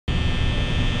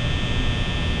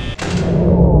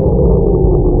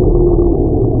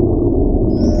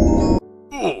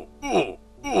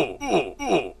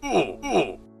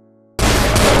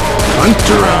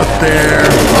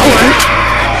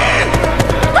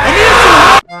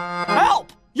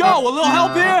a little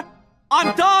help here?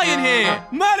 I'm dying here!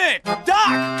 Medic!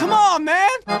 Doc! Come on, man!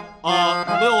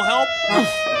 Little help?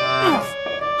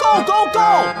 Go, go,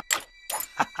 go!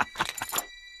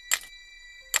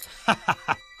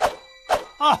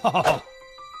 Oh.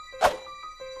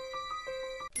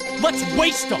 Let's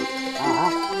waste them!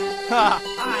 I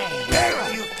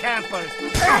hate you campers!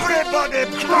 Everybody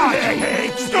bloody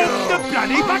hates you! Stop the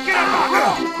bloody bucket of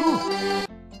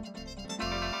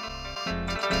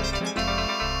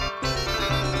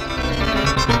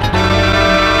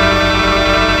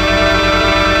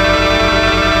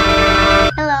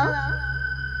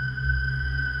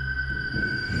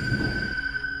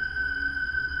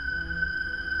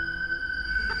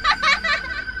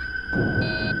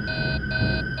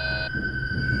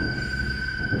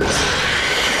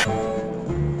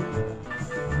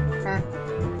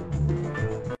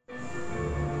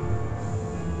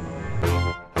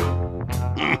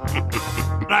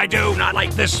I do not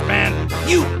like this man.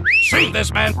 You see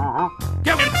this man?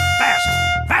 Get him fast!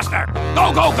 Faster!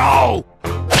 Go, go, go!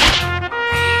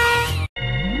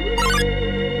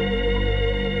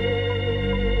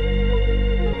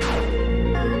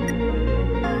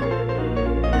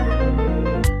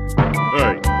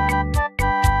 Hey.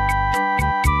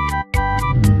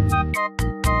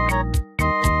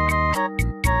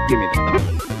 Give me that.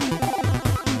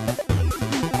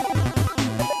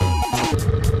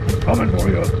 Coming for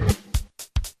you.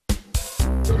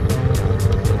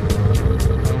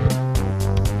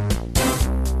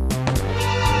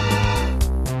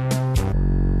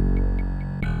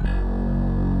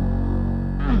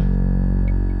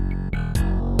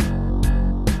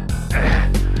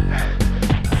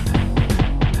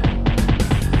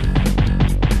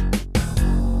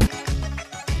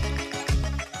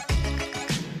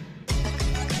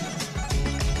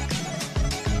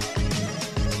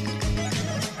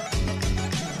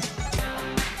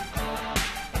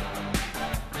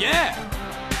 Yeah!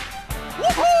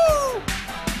 Woohoo!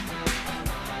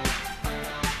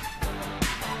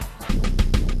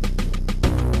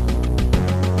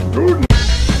 Good.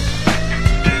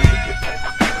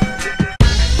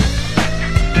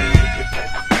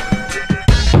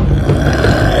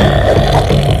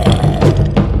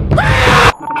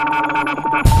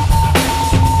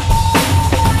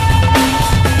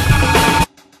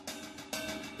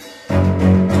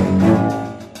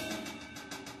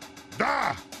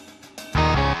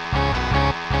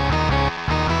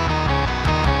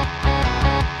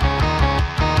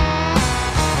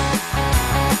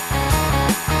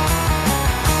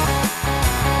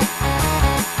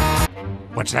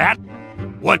 What's that?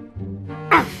 What?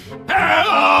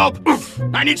 Help!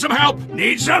 I need some help!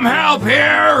 Need some help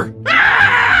here!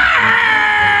 Ah!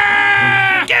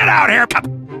 Get out here!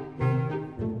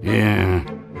 Yeah.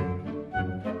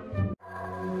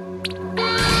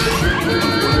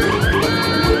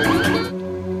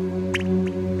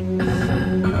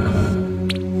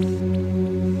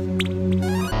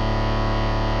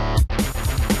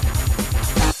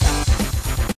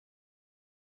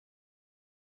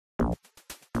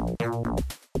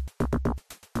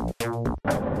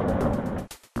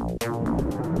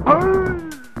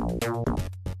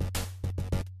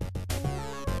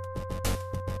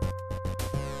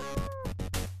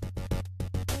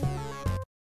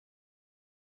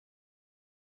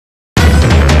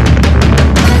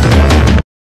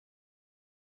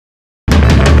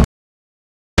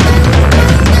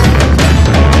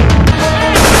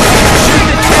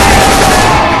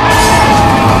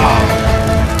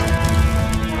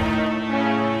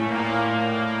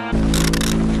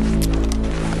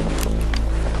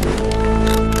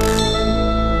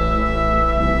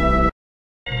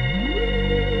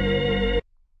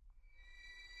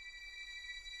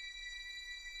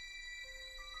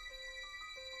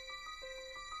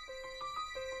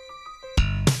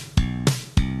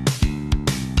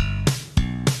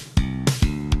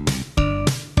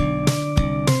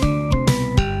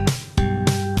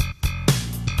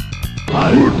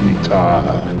 Wouldn't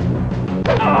I?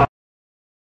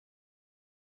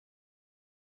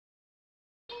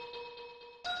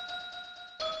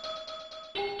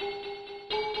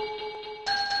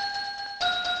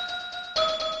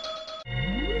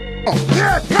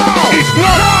 Yes, no! It's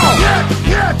no! Yes,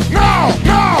 yes, no!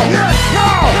 No! Yes, no!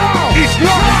 No! It's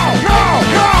no! No!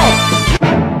 No!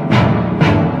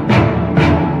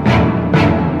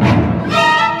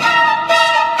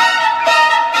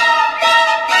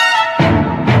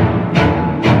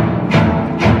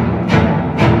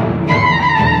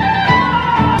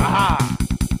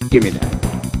 Give me that.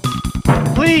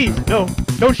 Please! No!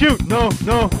 Don't shoot! No!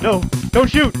 No! No! Don't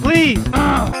shoot! Please!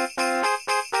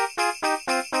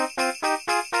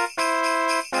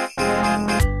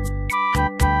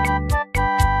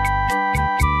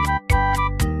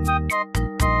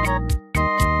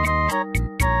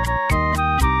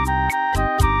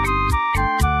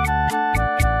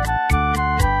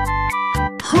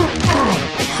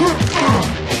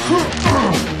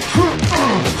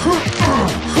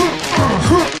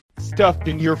 stuffed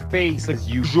in your face as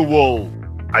usual.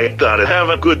 I gotta have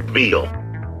a good meal.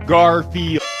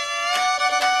 Garfield.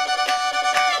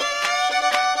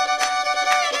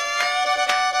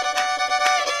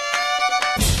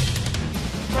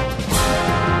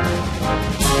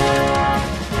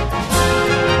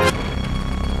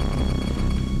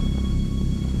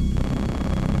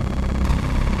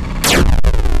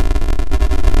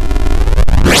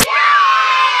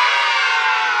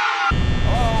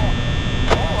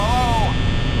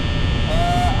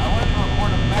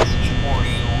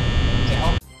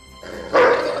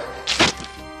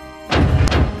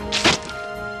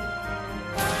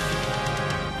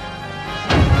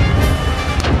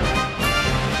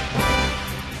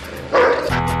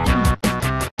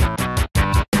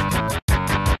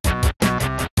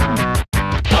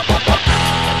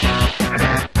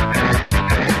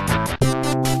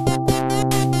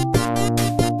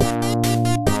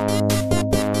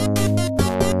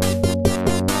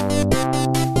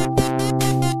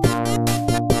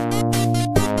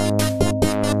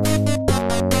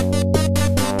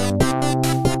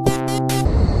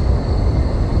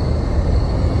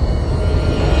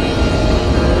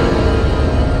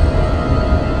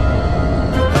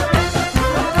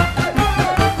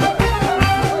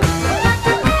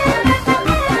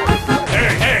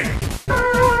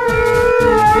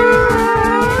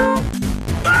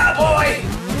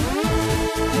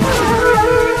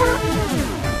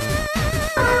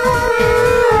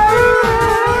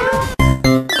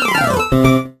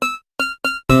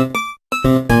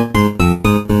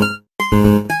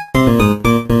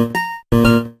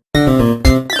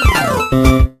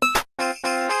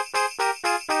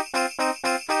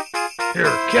 Here,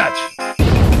 catch.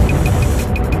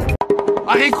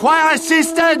 I require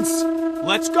assistance!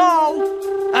 Let's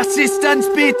go! Assistance,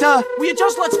 Peter! Will you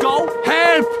just let's go?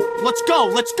 Help! Let's go,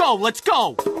 let's go, let's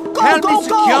go! Go, Help go, me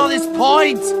secure go! this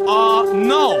point!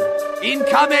 No.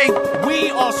 Incoming! We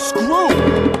are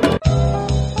screwed!